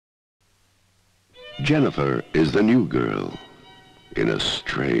Jennifer is the new girl in a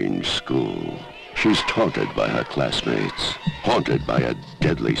strange school. She's taunted by her classmates, haunted by a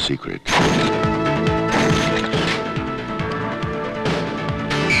deadly secret.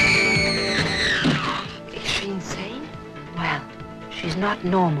 Is she insane? Well, she's not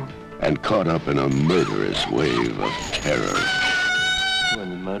normal. And caught up in a murderous wave of terror. When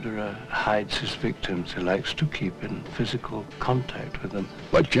the murderer hides his victims, he likes to keep in physical contact with them.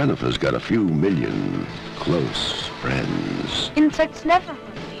 But Jennifer's got a few million close friends. Insects never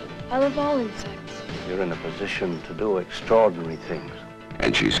hurt me. I love all insects. You're in a position to do extraordinary things.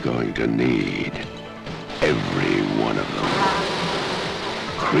 And she's going to need every one of them.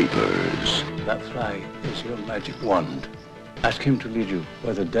 Creepers. That fly is your magic wand. Ask him to lead you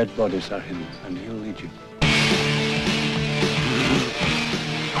where the dead bodies are hidden, and he'll lead you.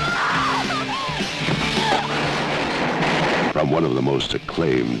 From one of the most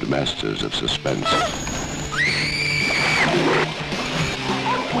acclaimed masters of suspense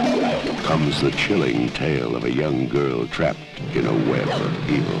comes the chilling tale of a young girl trapped in a web of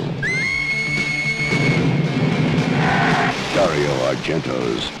evil. Dario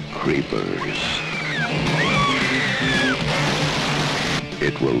Argento's Creepers.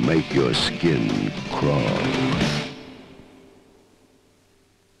 It will make your skin crawl.